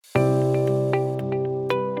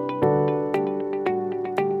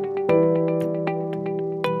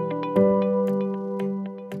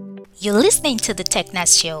You're listening to the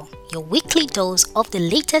TechNet Show, your weekly dose of the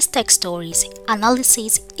latest tech stories,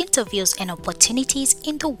 analysis, interviews, and opportunities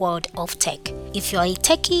in the world of tech. If you're a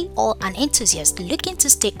techie or an enthusiast looking to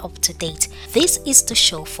stay up to date, this is the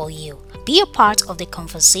show for you. Be a part of the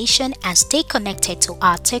conversation and stay connected to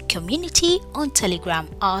our tech community on Telegram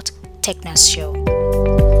at TechNet Show.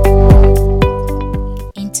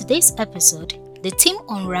 In today's episode, the team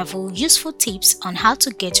unravel useful tips on how to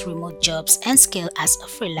get remote jobs and scale as a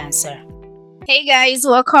freelancer. Hey guys,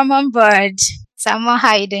 welcome on board. Samuel,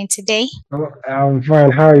 how are you doing today? Oh, I'm fine.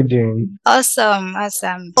 How are you doing? Awesome.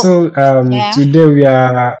 Today we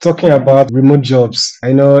are talking about remote jobs.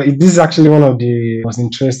 I know this is actually one of the most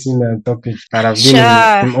interesting topics that I've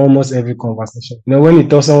been in almost every conversation. When you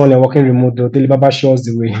tell someone they're working remote, they'll tell you, Baba shows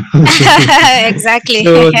the way. Exactly.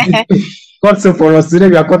 So, cut soap for us today.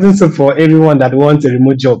 We are cutting soap for everyone that wants a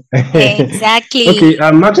remote job. Exactly. Okay.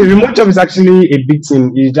 Actually, remote job is actually a big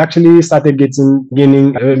thing. It actually started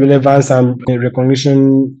gaining relevance and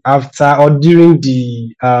recognition after or during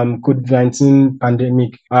the COVID-19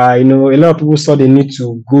 pandemic. A lot of people saw the need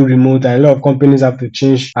to go remote, and a lot of companies have to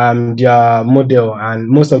change their model, and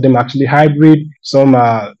most of them actually hybrid. Some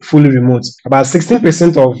are fully remote. About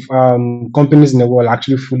 16% of companies in the world are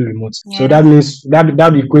actually fully remote. Yeah. So that means that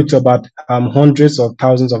equates to about hundreds of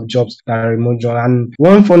thousands of jobs that are remote jobs. And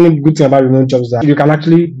one funny good thing about remote jobs is that you can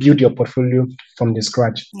actually build your portfolio from the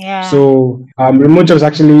scratch. Yeah. So remote jobs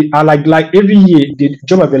actually are like every year, the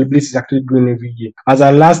job availability is actually growing every year. As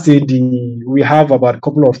I last year, we have about a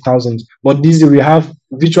couple of thousands, but this year we have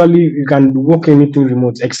virtually you can work anything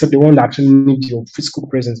remote except the one that actually needs your physical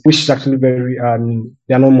presence, which is actually very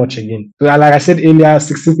they are not much again. So like I said earlier,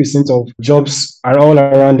 16% of jobs are all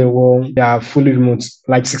around the world. They are fully remote.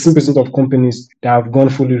 Like 16% of companies that have gone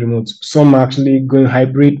fully remote. Some are actually going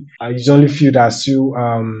hybrid. It's only few that are still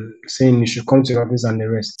saying you should come to the office and the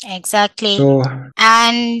rest. Exactly. So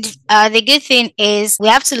and the good thing is we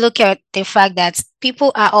have to look at the fact that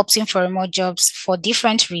people are opting for remote jobs for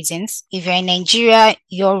different reasons. If you're in Nigeria,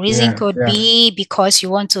 your reason could be because you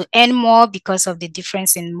want to earn more because of the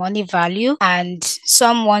difference in money value, and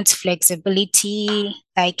some want flexibility,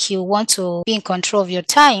 like you want to be in control of your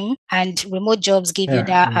time, and remote jobs give you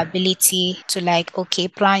that ability to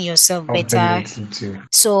plan yourself better.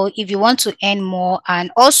 So if you want to earn more,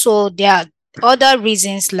 and also there are other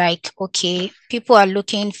reasons people are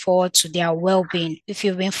looking forward to their well-being. If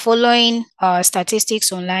you've been following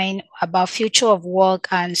statistics online about future of work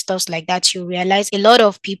and stuff like that, you realize a lot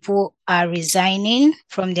of people are resigning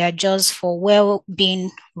from their jobs for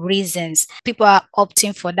well-being reasons. People are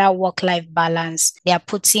opting for that work-life balance. They are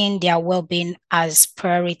putting their well-being as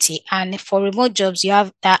priority. And for remote jobs, you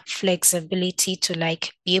have that flexibility to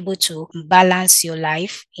be able to balance your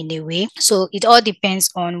life in a way. So it all depends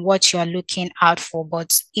on what you're looking out for.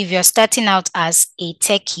 But if you're starting out as a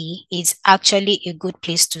techie, it's actually a good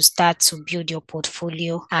place to start to build your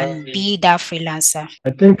portfolio and be that freelancer.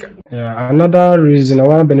 I think another reason or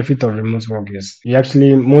one benefit of remote work is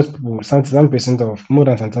most people, more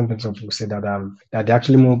than 70% of people say that they're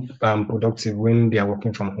actually more productive when they are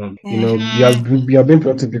working from home. You are being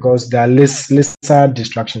productive because there are lesser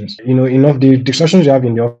distractions. Enough the distractions you have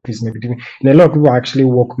in the office maybe a lot of people actually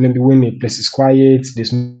work maybe when a place is quiet,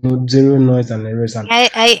 there's zero noise and the rest. And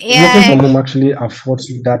working from home actually affords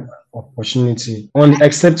you that opportunity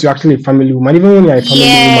except you're actually a family woman. Even when you're a family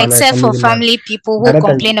woman, except for family people who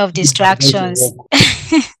complain of distractions.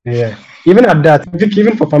 Even at that,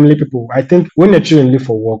 even for family people, I think when your children leave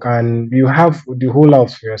for work and you have the whole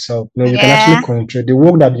house for yourself, you can actually concentrate. The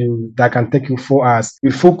work that can take you 4 hours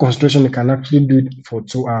with full concentration, you can actually do it for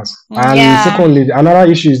 2 hours. And secondly,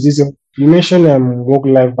 another issue is this. You mentioned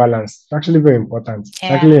work-life balance. It's actually very important. It's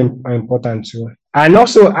actually important too. And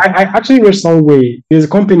also, I actually read somewhere, there's a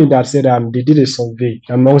company that said they did a survey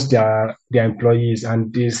amongst their employees,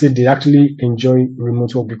 and they said they actually enjoy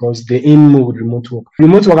remote work because they aim more with remote work.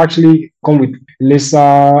 Remote work actually come with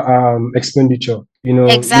lesser expenditure.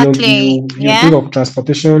 Exactly. You think of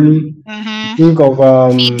transportation, think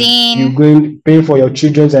of feeding, paying for your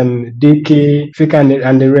children's daycare,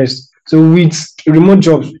 and the rest. So with remote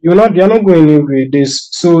jobs, you're not going anywhere.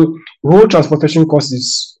 So the whole transportation cost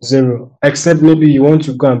is zero, except maybe you want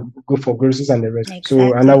to go for groceries and the rest. Exactly.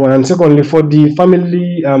 So another one. And secondly, for the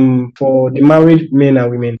family, for the married men and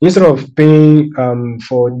women, instead of paying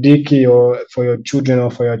for daycare or for your children or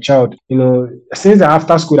for your child, since they're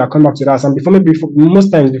after school, they come back to the house, and most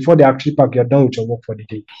times before they actually pack, you're done with your work for the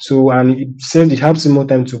day. So and it helps you more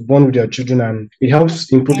time to bond with your children, and it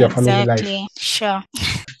helps improve your family life. Sure.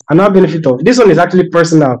 Another benefit of this one is actually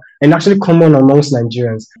personal and actually common amongst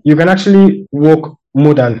Nigerians. You can actually work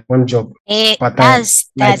more than one job per time. Like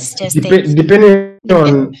That's just it. depending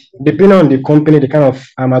on the company, the kind of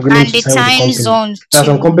agreement And you the sign with the time company. zone There are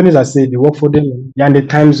some too. companies that say they work for them, yeah, and the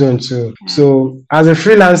time zone too. Mm. So as a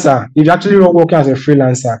freelancer, if you actually working as a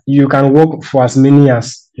freelancer, you can work for as many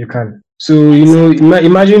as you can. So Exactly.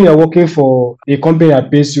 imagine you're working for a company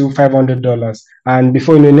that pays you $500, and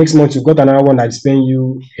before you know, next month you got another one that's paying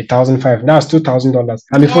you 1,500. That's $2,000,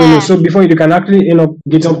 and Yeah. before you can actually end up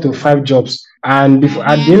getting up to 5 jobs, and before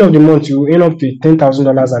at the Mm-hmm. end of the month you end up with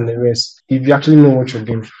 $10,000 and the rest if you actually know what you're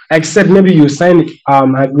doing. Except maybe you sign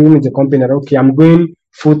agreement with the company that okay, I'm going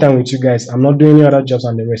full time with you guys. I'm not doing any other jobs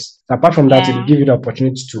and the rest. Apart from that, it will Yeah. give you the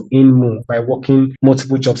opportunity to earn more by working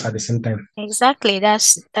multiple jobs at the same time. Exactly.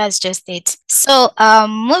 That's just it. So,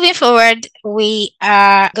 moving forward, we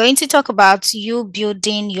are going to talk about you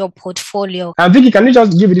building your portfolio. And Vicky, can you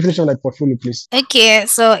just give a definition of like portfolio, please? Okay,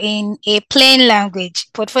 so in a plain language,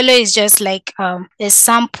 portfolio is just like a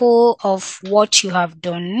sample of what you have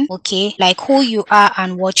done, okay? Like who you are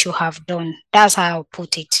and what you have done. That's how I'll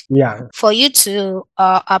put it. Yeah. For you to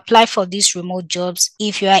apply for these remote jobs,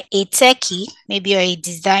 if you are a techie, maybe you're a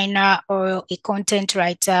designer or a content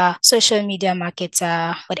writer, social media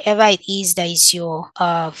marketer, whatever it is that is your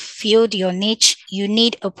field, your niche, you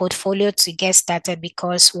need a portfolio to get started,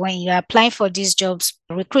 because when you're applying for these jobs,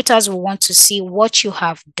 recruiters will want to see what you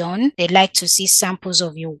have done. They like to see samples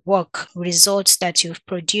of your work, results that you've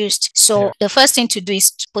produced. So Yeah. the first thing to do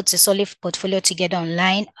is to put a solid portfolio together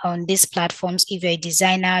online on these platforms. If you're a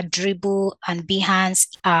designer, Dribbble and Behance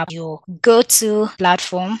are your go-to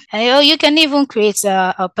platform. And you can even create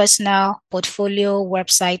a personal portfolio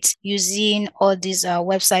website using all these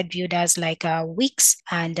website builders like Wix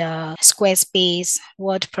and Squarespace,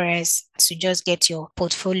 WordPress, to just get your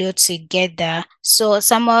portfolio together. So,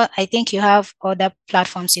 Samuel, I think you have other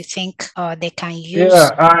platforms you think they can use.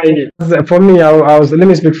 Yeah, for me, I was let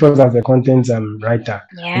me speak first as a content writer.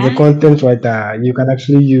 As a Yeah. content writer, you can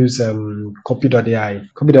actually use Copy.ai.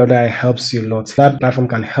 Copy.ai helps you a lot. That platform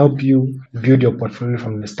can help you build your portfolio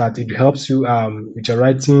from the start. It helps you with your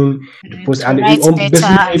writing, the post, To and write better basically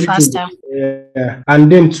and everything. faster. Yeah,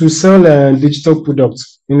 and then to sell digital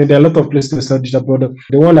products. There are a lot of places to sell digital products.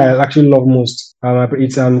 The one I actually love most,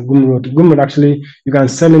 it's Gumroad. Gumroad actually, you can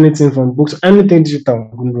sell anything from books, anything digital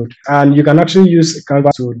on Gumroad, and you can actually use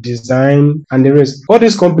Canva to design and the rest. All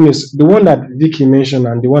these companies, the one that Vicky mentioned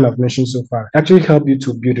and the one I've mentioned so far, actually help you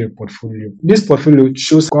to build a portfolio. This portfolio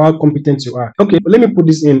shows how competent you are. Okay, let me put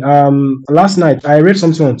this in. Last night I read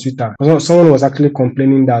something on Twitter. Someone was actually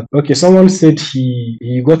complaining that okay, someone said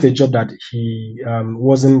he got a job that he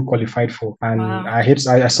wasn't qualified for, and Wow.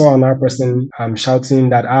 I saw another person shouting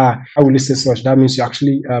that how will you say such? That means you're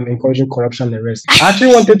actually encouraging corruption and the rest. I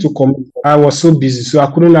actually wanted to comment. I was so busy, so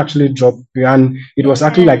I couldn't actually drop, and it was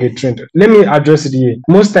actually like Yeah. a trend. Let me address it here.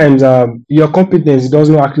 Most times, your competence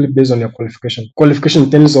doesn't actually based on your qualification. Qualification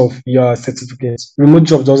in terms of your certificates. Remote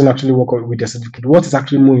jobs doesn't actually work with your certificate. What is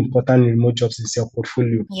actually more important in remote jobs is your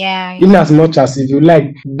portfolio. Yeah. In as much as if you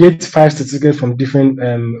like get 5 certificates from different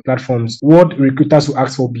platforms, what recruiters will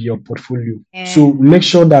ask for will be your portfolio. Yeah. So make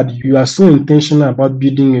sure that you are so intentional about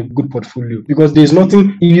building a good portfolio, because there's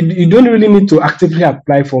nothing you don't really need to actively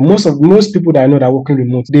apply for. Most people that I know that are working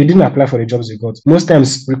remote, they didn't apply for the jobs they got. Most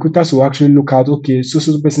times recruiters will actually look at okay, so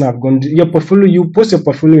person have gone your portfolio, you post your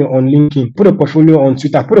portfolio on LinkedIn, put a portfolio on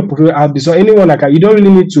Twitter, put a portfolio out there. So anyone like you don't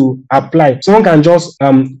really need to apply. Someone can just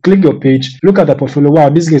click your page, look at the portfolio. Wow,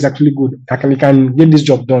 this guy is actually good. We can get this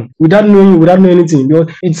job done without knowing anything. You know,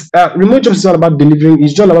 it's remote jobs is all about delivering.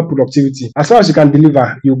 It's all about productivity. As far as you can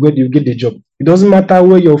deliver, you get the job. It doesn't matter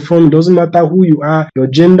where you're from, it doesn't matter who you are, your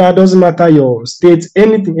gender, doesn't matter your state,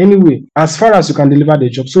 anything, anyway, as far as you can deliver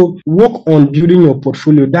the job. So work on building your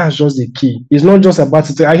portfolio. That's just the key. It's not just about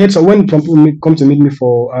it. I hate so when people come to meet me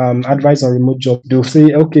for advice on remote job, they'll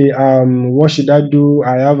say, okay, what should I do?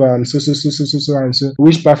 I have so and so.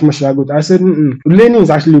 Which platform should I go to? I said, learning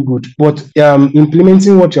is actually good, but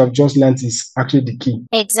implementing what you have just learned is actually the key.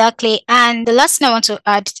 Exactly. And the last thing I want to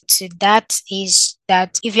add to that is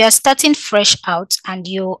that if you are starting fresh out and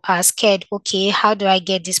you are scared, okay, how do I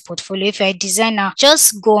get this portfolio? If you're a designer,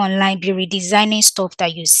 just go online, be redesigning stuff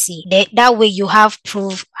that you see. That way you have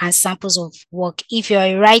proof and samples of work. If you're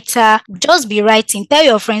a writer, just be writing. Tell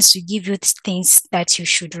your friends to give you things that you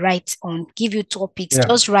should write on, give you topics, Yeah.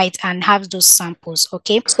 just write and have those samples,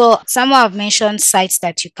 okay? So some have mentioned sites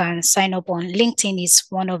that you can sign up on. LinkedIn is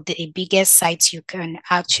one of the biggest sites you can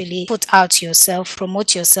actually put out yourself,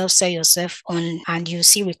 promote yourself, sell yourself on, and and you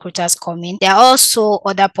see recruiters coming. There are also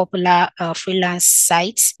other popular freelance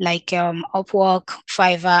sites like Upwork,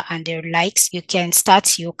 Fiverr, and their likes. You can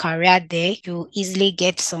start your career there. You easily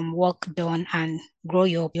get some work done and grow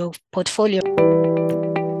your portfolio.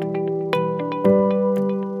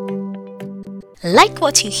 Like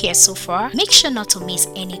what you hear so far? Make sure not to miss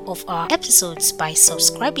any of our episodes by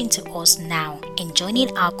subscribing to us now and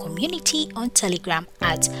joining our community on Telegram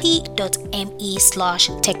at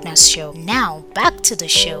t.me/technoshow. Now back to the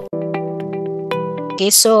show. Okay,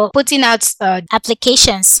 so putting out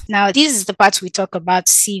applications. Now, this is the part we talk about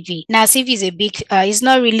CV. Now, CV is a big, it's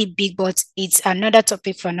not really big, but it's another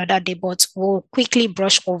topic for another day, but we'll quickly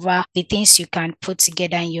brush over the things you can put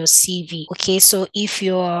together in your CV. Okay, so if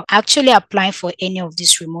you're actually applying for any of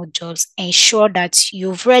these remote jobs, ensure that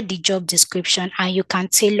you've read the job description and you can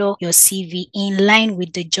tailor your CV in line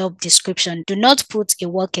with the job description. Do not put a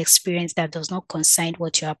work experience that does not concern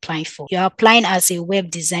what you're applying for. You're applying as a web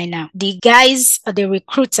designer. The guys, the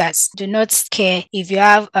recruiters do not care if you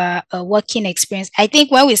have a working experience. I think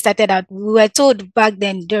when we started out, we were told back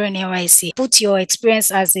then during NYSC, put your experience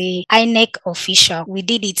as a INEC official. We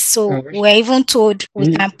did it. So we were even told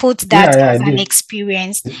we can put that as an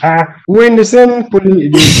experience. We're in the same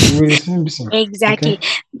Exactly. Okay.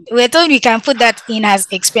 We're told we can put that in as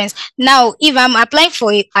experience. Now, if I'm applying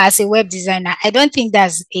for it as a web designer, I don't think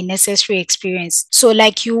that's a necessary experience. So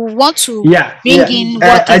like you want to bring in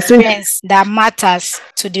work experience that matters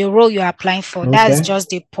to the role you're applying for. Okay. That's just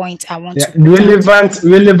the point I want to relevant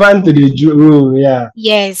to the role.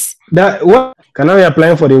 Yes. That what can I be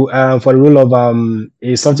applying for the role of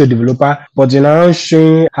a software developer, but you're now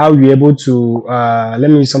showing how you're able to let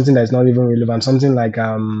me use something that's not even relevant, something like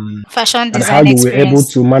fashion design, how you were able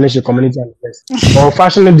to manage a community or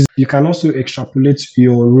fashion design. You can also extrapolate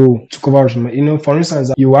your role to cover, for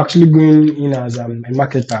instance, you actually going in as a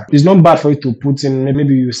marketer. It's not bad for you to put in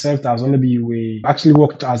maybe you served as, or maybe you were actually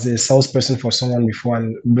worked as a salesperson for someone before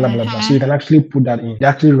and blah blah blah. So you can actually put that in. It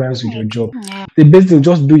actually rhymes with your job. The best thing,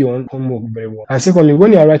 just do your own homework very well. And secondly,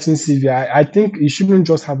 when you are writing CV, I think you shouldn't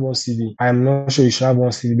just have one CV. I am not sure you should have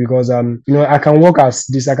one CV because I can work as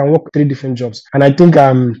this. I can work 3 different jobs, and I think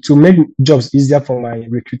to make jobs easier for my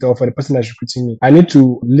recruiter or for the person that's recruiting me, I need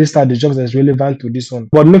to list out the jobs that's relevant to this one.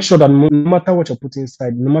 But make sure that no matter what you're putting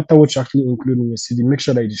inside, no matter what you actually include in your CV, make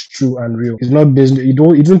sure that it is true and real. It's not based. It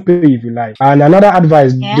won't pay if you lie. And another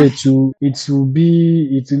advice there too,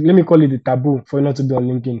 let me call it a taboo for you not to be on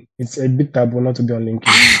LinkedIn. It's a big taboo not to be on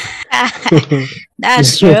LinkedIn.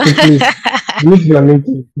 That's true.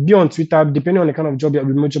 Be on Twitter, depending on the kind of job,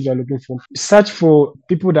 remote job you're looking for. Search for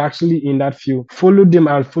people that are actually in that field. Follow them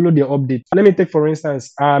and follow their updates. Let me take, for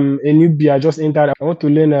instance, a newbie. I just entered. I want to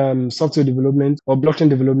learn software development or blockchain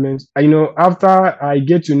development. After I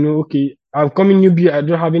get to know, okay, I'm coming newbie, I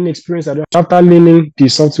don't have any experience. After learning the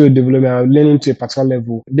software development, I'm learning to a particular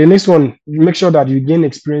level. The next one, make sure that you gain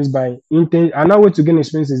experience by another way to gain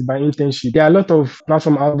experience is by internship. There are a lot of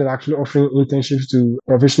platforms out there actually offering internships to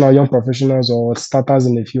young professionals or starters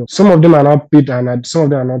in the field. Some of them are not paid and some of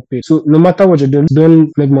them are not paid. So no matter what you do,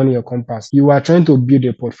 don't make money your compass. You are trying to build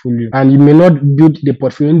a portfolio and you may not build the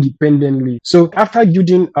portfolio independently. So after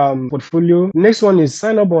building portfolio, next one is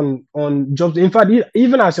sign up on jobs. In fact,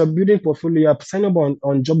 even as you're building portfolio, you have sign up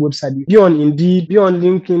on job website, be on Indeed, be on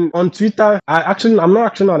LinkedIn, on Twitter. I'm not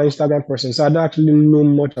actually an Instagram person, so I don't actually know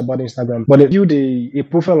much about Instagram, but build a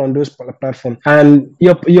profile on those platforms, and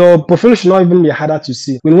your portfolio should not even be harder to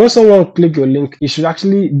see. When someone click your link, you should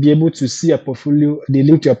actually be able to see a portfolio, the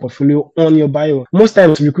link to your portfolio on your bio. Most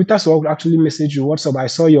times recruiters will actually message you, "What's up? I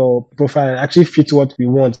saw your profile and actually fit what we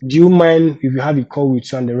want. Do you mind if you have a call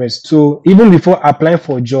with you and the rest?" So even before applying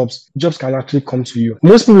for jobs can actually come to you.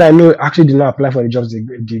 Most people I know actually did not apply for the jobs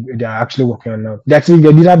they are actually working on now. They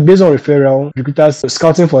did that based on referral, recruiters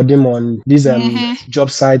scouting for them on this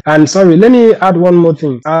job site. And sorry, let me add one more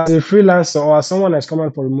thing. As a freelancer or as someone that's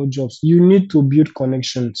coming for remote jobs, you need to build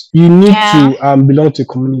connections. You need to belong to a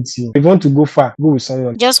community. If you want to go far, go with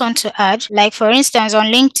someone. Just want to add, like for instance, on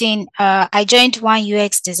LinkedIn, I joined one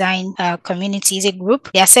UX design community. It's a group.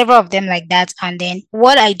 There are several of them like that. And then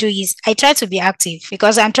what I do is I try to be active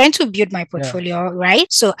because I'm trying to build my portfolio, right?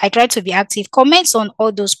 So I try to be active. Comments on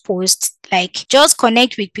all those posts, like just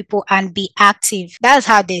connect with people and be active. That's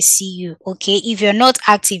how they see you. Okay, if you're not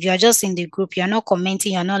active, you're just in the group, you're not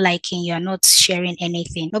commenting, you're not liking, you're not sharing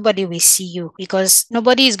anything, nobody will see you, because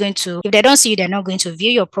nobody is going to, if they don't see you, they're not going to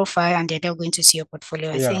view your profile and they're not going to see your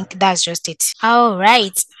portfolio. I think that's just it. All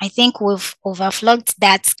right, I think we've overflogged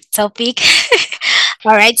that topic.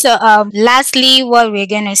 All right. So, lastly, what we're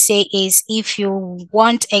gonna say is, if you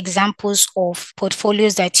want examples of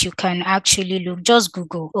portfolios that you can actually look, just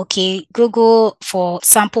Google. Okay, Google for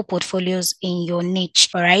sample portfolios in your niche.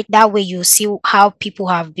 All right. That way, you see how people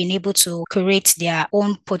have been able to create their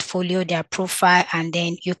own portfolio, their profile, and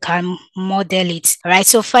then you can model it. All right.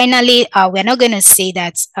 So, finally, we're not gonna say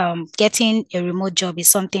that getting a remote job is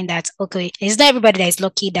something that, okay, it's not everybody that is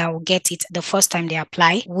lucky that will get it the first time they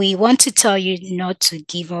apply. We want to tell you not to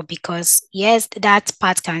give up, because yes, that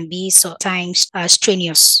part can be sometimes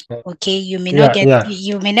strenuous. Okay, you may not get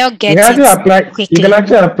you may not You get can it actually apply. You can quickly.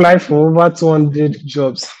 actually apply for over 200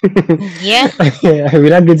 jobs Yeah.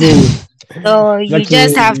 without getting it. So It's you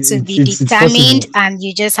just actually have to be it's possible. determined, and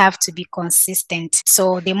you just have to be consistent.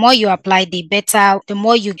 So the more you apply, the better, the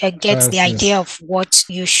more you get the idea Chances. of what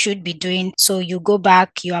you should be doing. So you go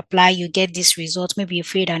back, you apply, you get this result. Maybe you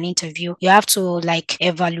failed an interview. You have to like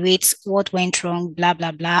evaluate what went wrong, blah,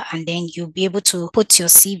 blah, blah. And then you'll be able to put your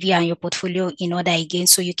CV and your portfolio in order again.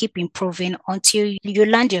 So you keep improving until you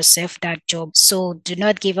land yourself that job. So do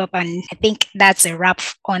not give up. And I think that's a wrap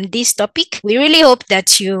on this topic. We really hope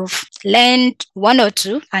that you've learned one or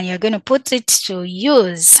two and you're going to put it to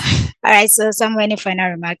use. All right. So, any final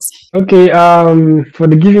remarks? Okay, for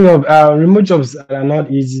the giving of remote jobs are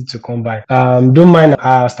not easy to come by. Don't mind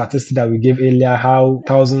our statistic that we gave earlier, how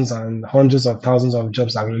thousands and hundreds of thousands of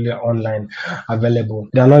jobs are really online available.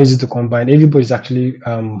 They are not easy to combine. Everybody's actually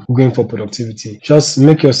going for productivity. Just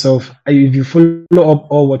make yourself, if you follow up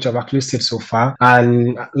all what you've actually said so far,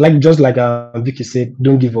 and like Vicky said,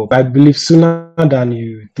 don't give up. I believe sooner than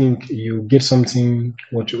you think you get something,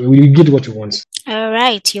 you get what you want. All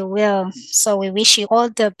right, you will. So we wish you all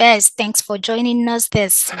the best. Thanks for joining us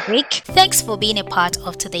this week. Thanks for being a part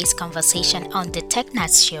of today's conversation on The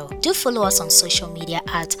TechNats Show. Do follow us on social media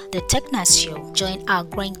at The TechNats Show. Join our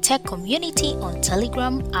growing tech community on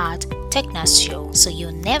Telegram at TechNats Show, so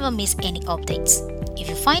you'll never miss any updates. If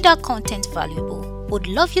you find our content valuable, would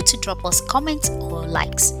love you to drop us comments or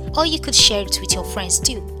likes, or you could share it with your friends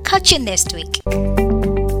too. Catch you next week.